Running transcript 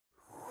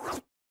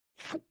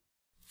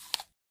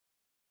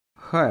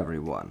Hi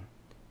everyone!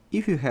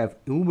 If you have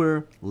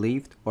Uber,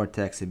 LYFT or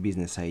taxi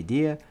business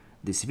idea,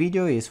 this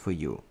video is for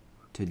you.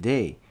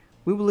 Today,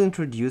 we will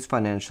introduce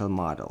financial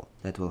model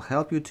that will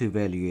help you to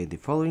evaluate the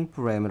following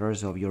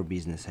parameters of your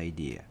business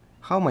idea.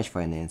 How much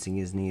financing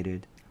is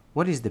needed,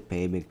 what is the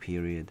payback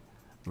period,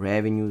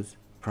 revenues,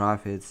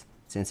 profits,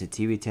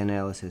 sensitivity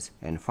analysis,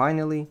 and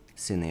finally,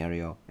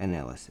 scenario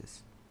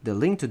analysis. The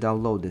link to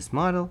download this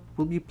model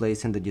will be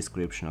placed in the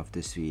description of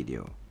this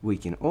video. We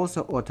can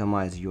also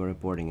automate your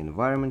reporting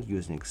environment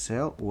using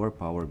Excel or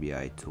Power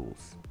BI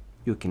tools.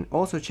 You can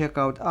also check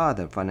out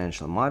other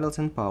financial models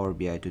and Power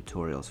BI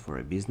tutorials for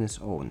a business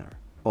owner.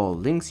 All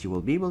links you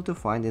will be able to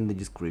find in the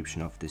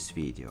description of this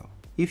video.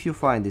 If you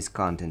find this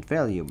content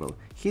valuable,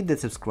 hit the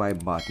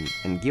subscribe button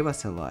and give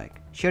us a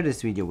like. Share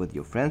this video with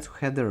your friends who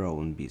have their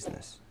own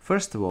business.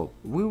 First of all,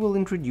 we will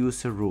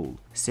introduce a rule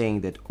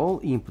saying that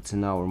all inputs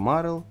in our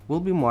model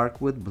will be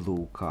marked with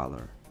blue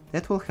color.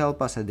 That will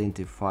help us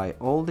identify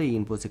all the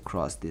inputs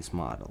across this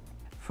model.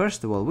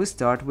 First of all, we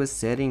start with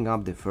setting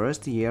up the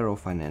first year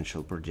of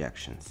financial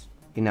projections.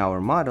 In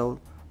our model,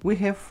 we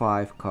have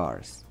 5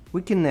 cars.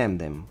 We can name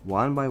them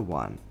one by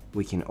one.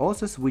 We can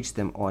also switch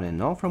them on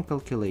and off from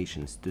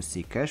calculations to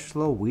see cash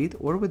flow with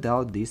or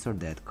without this or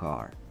that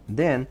car.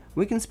 Then,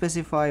 we can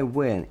specify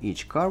when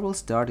each car will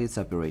start its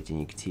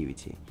operating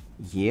activity,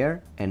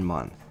 year and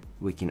month.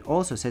 We can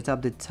also set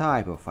up the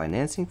type of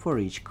financing for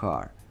each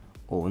car,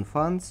 own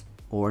funds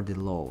or the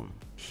loan.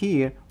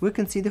 Here, we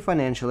can see the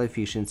financial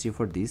efficiency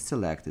for this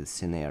selected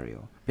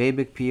scenario,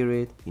 payback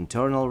period,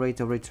 internal rate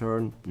of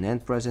return,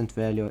 net present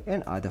value,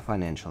 and other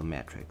financial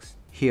metrics.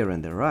 Here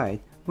on the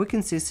right, we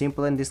can see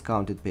simple and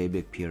discounted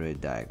payback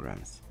period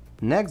diagrams.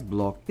 Next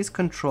block is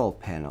control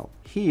panel.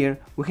 Here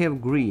we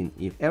have green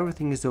if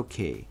everything is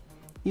okay.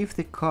 If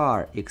the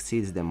car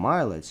exceeds the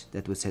mileage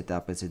that we set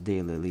up as a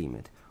daily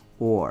limit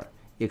or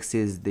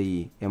exceeds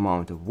the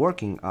amount of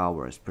working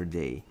hours per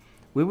day,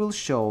 we will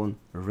show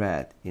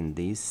red in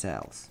these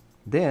cells.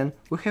 Then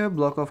we have a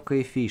block of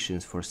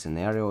coefficients for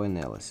scenario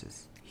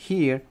analysis.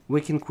 Here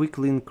we can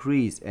quickly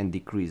increase and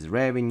decrease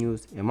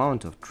revenues,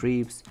 amount of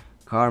trips,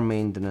 car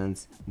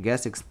maintenance,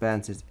 gas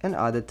expenses, and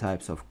other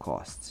types of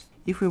costs.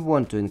 If we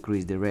want to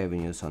increase the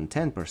revenues on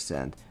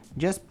 10%,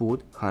 just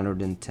put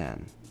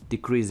 110.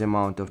 Decrease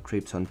amount of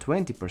trips on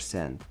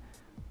 20%,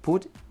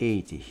 put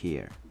 80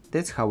 here.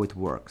 That's how it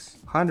works.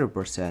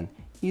 100%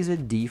 is a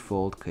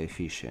default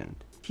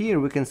coefficient. Here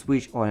we can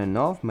switch on and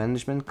off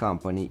management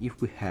company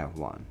if we have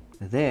one.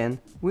 Then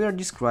we are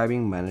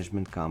describing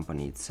management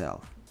company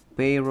itself.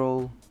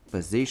 Payroll,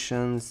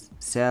 positions,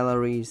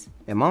 salaries,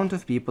 amount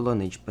of people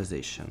on each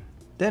position.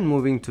 Then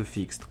moving to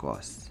fixed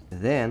costs.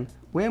 Then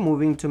we are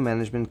moving to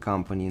management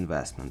company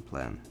investment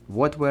plan.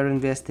 What we are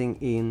investing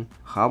in,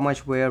 how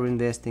much we are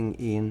investing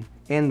in,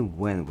 and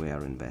when we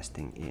are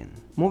investing in.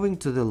 Moving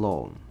to the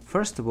loan.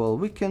 First of all,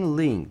 we can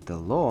link the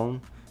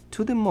loan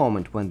to the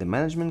moment when the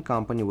management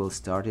company will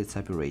start its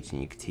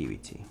operating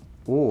activity.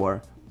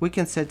 Or we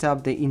can set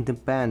up the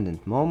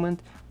independent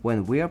moment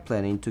when we are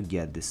planning to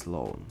get this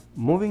loan.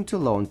 Moving to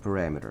loan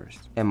parameters.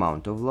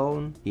 Amount of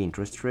loan,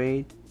 interest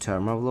rate,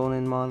 term of loan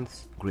in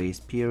months, grace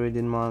period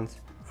in months,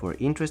 for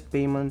interest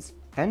payments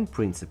and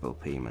principal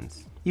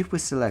payments. If we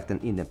select an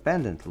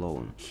independent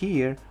loan,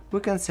 here we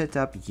can set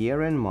up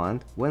year and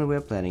month when we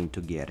are planning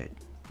to get it.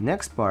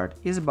 Next part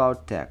is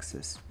about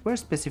taxes. We're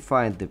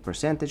specifying the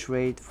percentage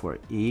rate for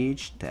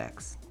each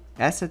tax.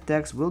 Asset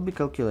tax will be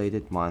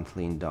calculated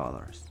monthly in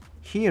dollars.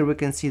 Here we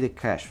can see the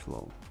cash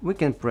flow. We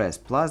can press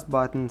plus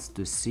buttons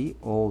to see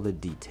all the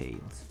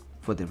details.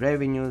 For the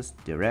revenues,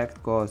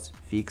 direct costs,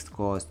 fixed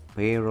costs,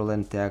 payroll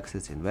and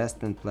taxes,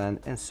 investment plan,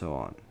 and so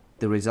on.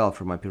 The result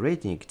from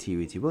operating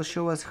activity will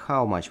show us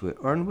how much we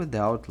earn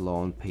without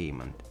loan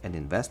payment and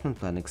investment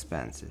plan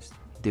expenses.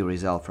 The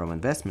result from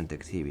investment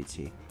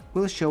activity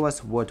will show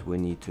us what we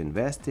need to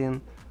invest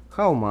in,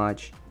 how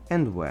much,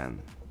 and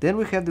when. Then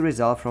we have the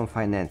result from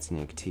financing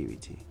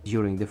activity.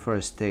 During the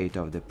first stage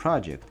of the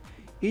project,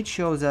 it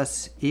shows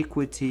us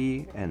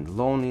equity and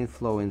loan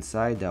inflow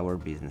inside our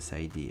business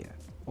idea.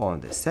 On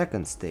the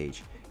second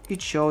stage,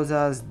 it shows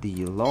us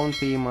the loan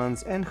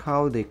payments and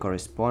how they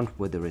correspond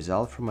with the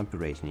result from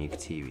operating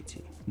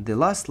activity. The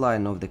last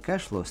line of the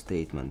cash flow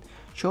statement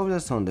shows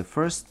us on the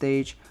first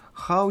stage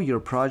how your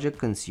project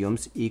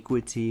consumes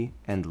equity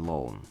and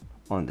loan.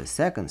 On the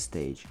second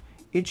stage,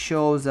 it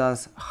shows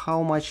us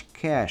how much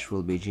cash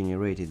will be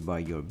generated by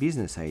your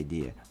business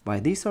idea by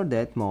this or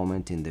that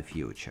moment in the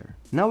future.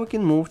 Now we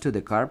can move to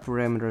the car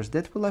parameters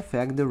that will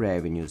affect the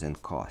revenues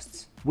and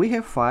costs. We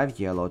have 5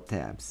 yellow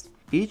tabs,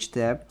 each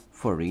tab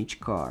for each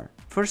car.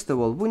 First of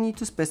all, we need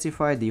to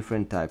specify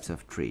different types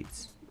of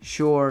trips.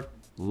 Short,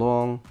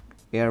 long,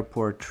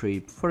 airport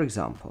trip, for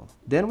example.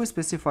 Then we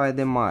specify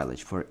the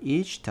mileage for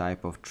each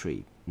type of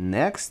trip.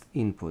 Next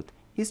input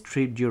is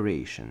trip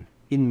duration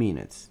in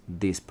minutes.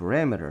 This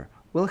parameter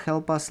will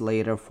help us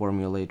later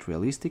formulate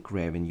realistic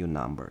revenue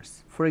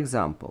numbers. For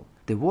example,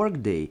 the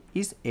workday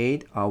is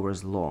 8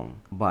 hours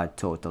long, but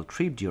total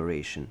trip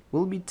duration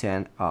will be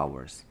 10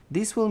 hours.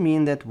 This will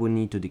mean that we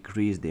need to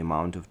decrease the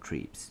amount of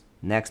trips.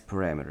 Next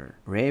parameter,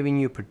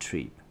 revenue per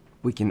trip.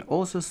 We can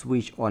also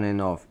switch on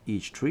and off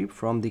each trip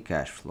from the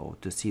cash flow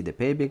to see the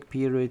payback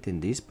period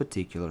in this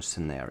particular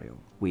scenario.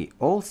 We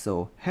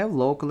also have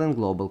local and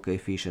global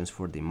coefficients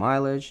for the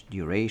mileage,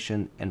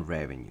 duration, and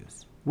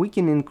revenues. We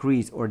can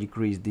increase or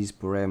decrease these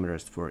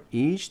parameters for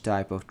each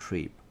type of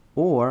trip,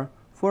 or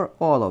for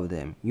all of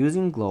them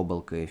using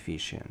global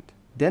coefficient.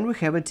 Then we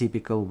have a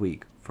typical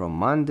week from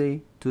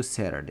Monday to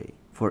Saturday.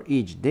 For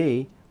each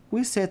day,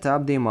 we set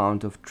up the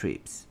amount of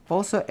trips,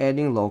 also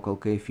adding local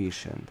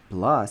coefficient,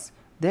 plus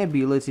the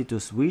ability to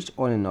switch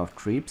on and off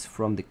trips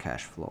from the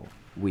cash flow.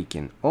 We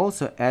can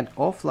also add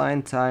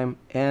offline time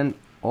and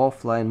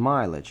offline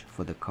mileage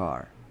for the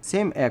car.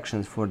 Same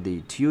actions for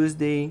the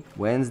Tuesday,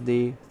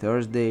 Wednesday,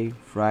 Thursday,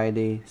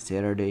 Friday,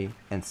 Saturday,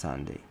 and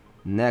Sunday.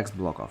 Next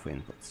block of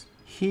inputs.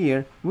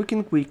 Here, we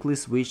can quickly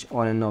switch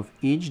on and off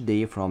each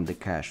day from the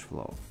cash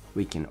flow.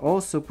 We can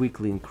also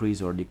quickly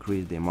increase or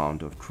decrease the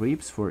amount of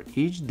trips for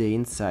each day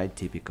inside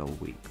typical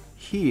week.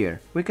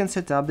 Here, we can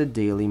set up the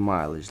daily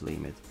mileage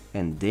limit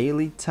and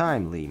daily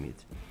time limit.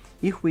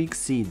 If we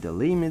exceed the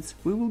limits,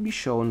 we will be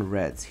shown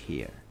reds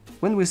here.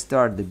 When we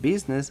start the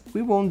business,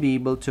 we won't be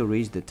able to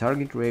reach the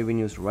target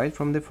revenues right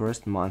from the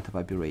first month of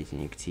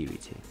operating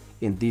activity.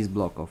 In this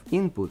block of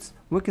inputs,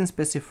 we can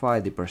specify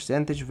the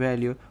percentage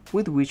value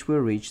with which we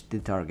reach the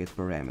target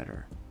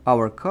parameter.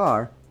 Our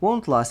car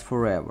won't last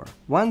forever.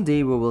 One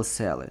day we will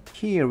sell it.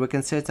 Here we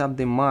can set up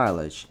the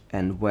mileage,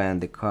 and when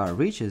the car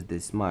reaches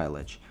this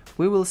mileage,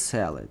 we will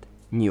sell it.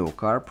 New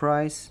car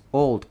price,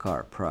 old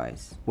car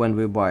price. When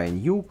we buy a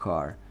new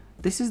car,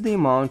 this is the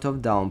amount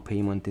of down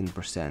payment in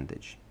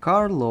percentage.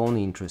 Car loan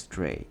interest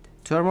rate.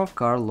 Term of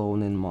car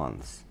loan in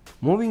months.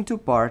 Moving to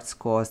parts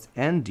cost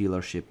and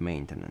dealership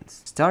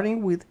maintenance.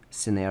 Starting with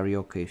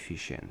scenario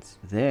coefficients.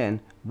 Then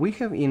we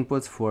have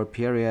inputs for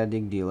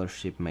periodic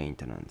dealership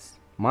maintenance,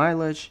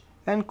 mileage,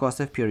 and cost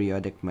of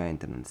periodic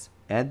maintenance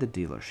at the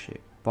dealership.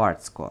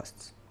 Parts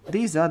costs.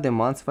 These are the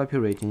months of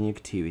operating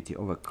activity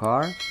of a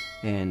car,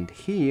 and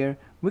here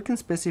we can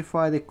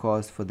specify the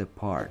cost for the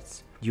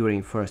parts.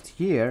 During first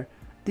year,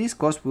 this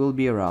cost will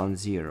be around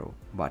 0,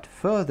 but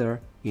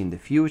further in the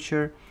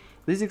future,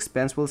 this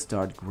expense will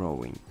start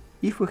growing.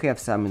 If we have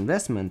some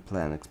investment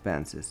plan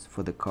expenses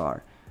for the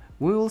car,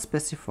 we will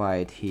specify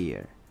it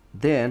here.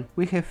 Then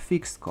we have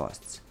fixed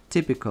costs.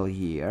 Typical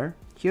year.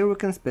 Here we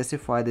can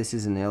specify the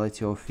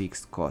seasonality of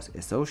fixed costs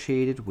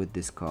associated with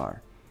this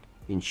car.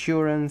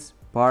 Insurance,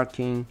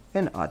 parking,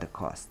 and other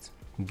costs.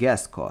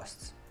 Gas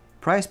costs.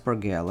 Price per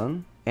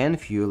gallon and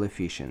fuel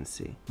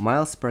efficiency.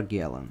 Miles per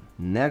gallon.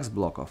 Next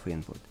block of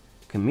input.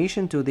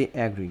 Commission to the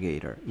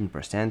aggregator in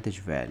percentage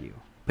value.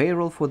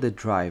 Payroll for the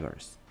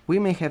drivers. We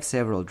may have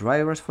several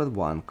drivers for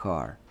one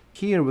car.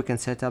 Here we can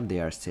set up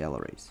their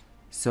salaries.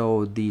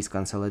 So these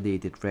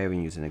consolidated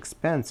revenues and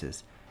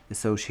expenses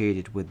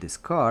associated with this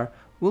car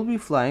will be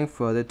flying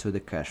further to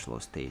the cash flow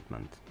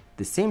statement.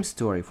 The same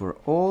story for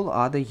all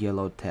other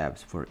yellow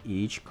tabs for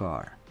each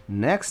car.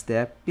 Next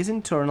step is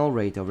internal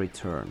rate of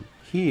return.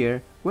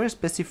 Here we're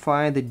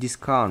specifying the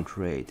discount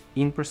rate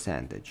in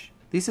percentage.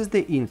 This is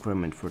the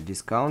increment for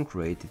discount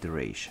rate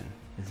iteration.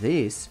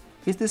 This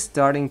is the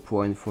starting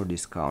point for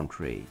discount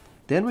rate.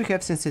 Then we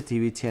have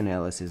sensitivity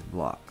analysis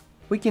block.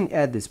 We can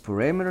add this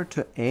parameter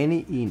to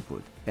any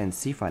input and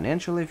see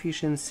financial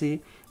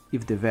efficiency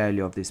if the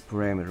value of this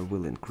parameter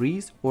will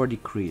increase or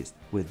decrease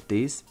with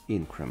this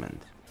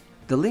increment.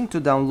 The link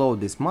to download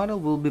this model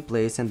will be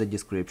placed in the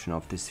description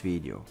of this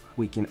video.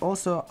 We can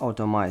also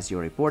automate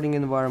your reporting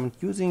environment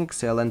using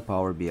Excel and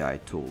Power BI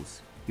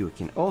tools. You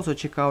can also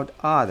check out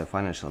other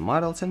financial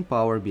models and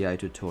Power BI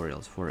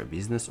tutorials for a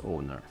business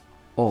owner.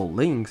 All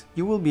links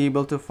you will be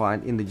able to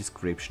find in the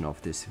description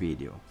of this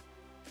video.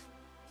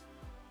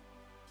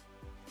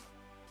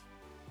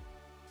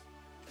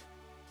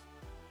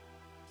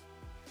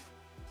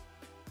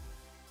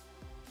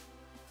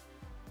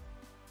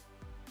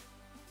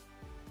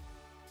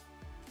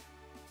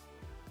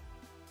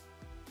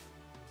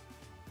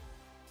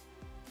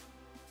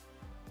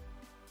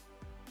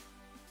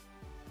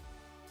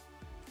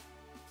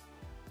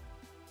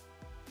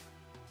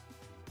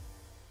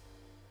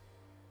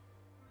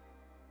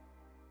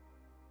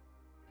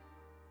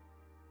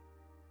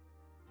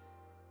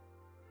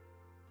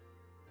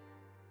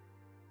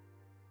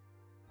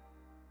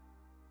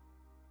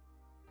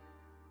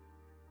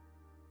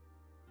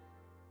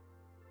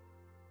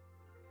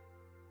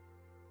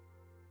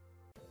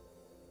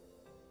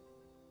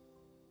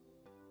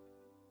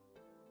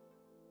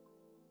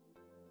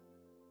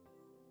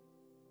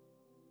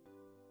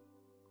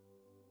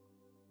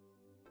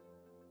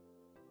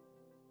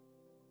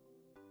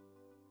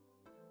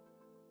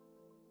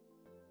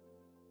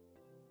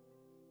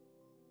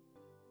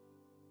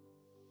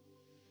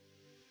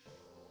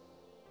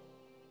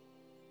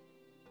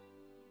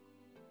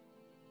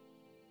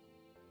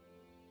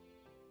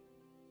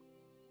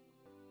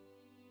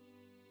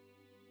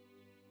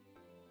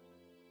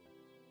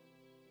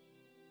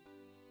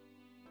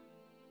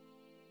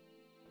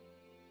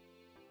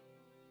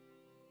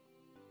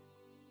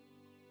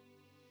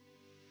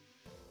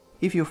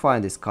 If you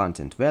find this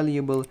content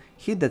valuable,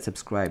 hit that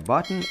subscribe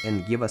button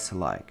and give us a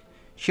like.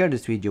 Share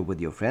this video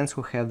with your friends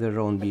who have their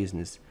own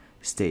business.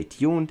 Stay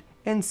tuned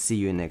and see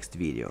you in next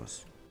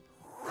videos.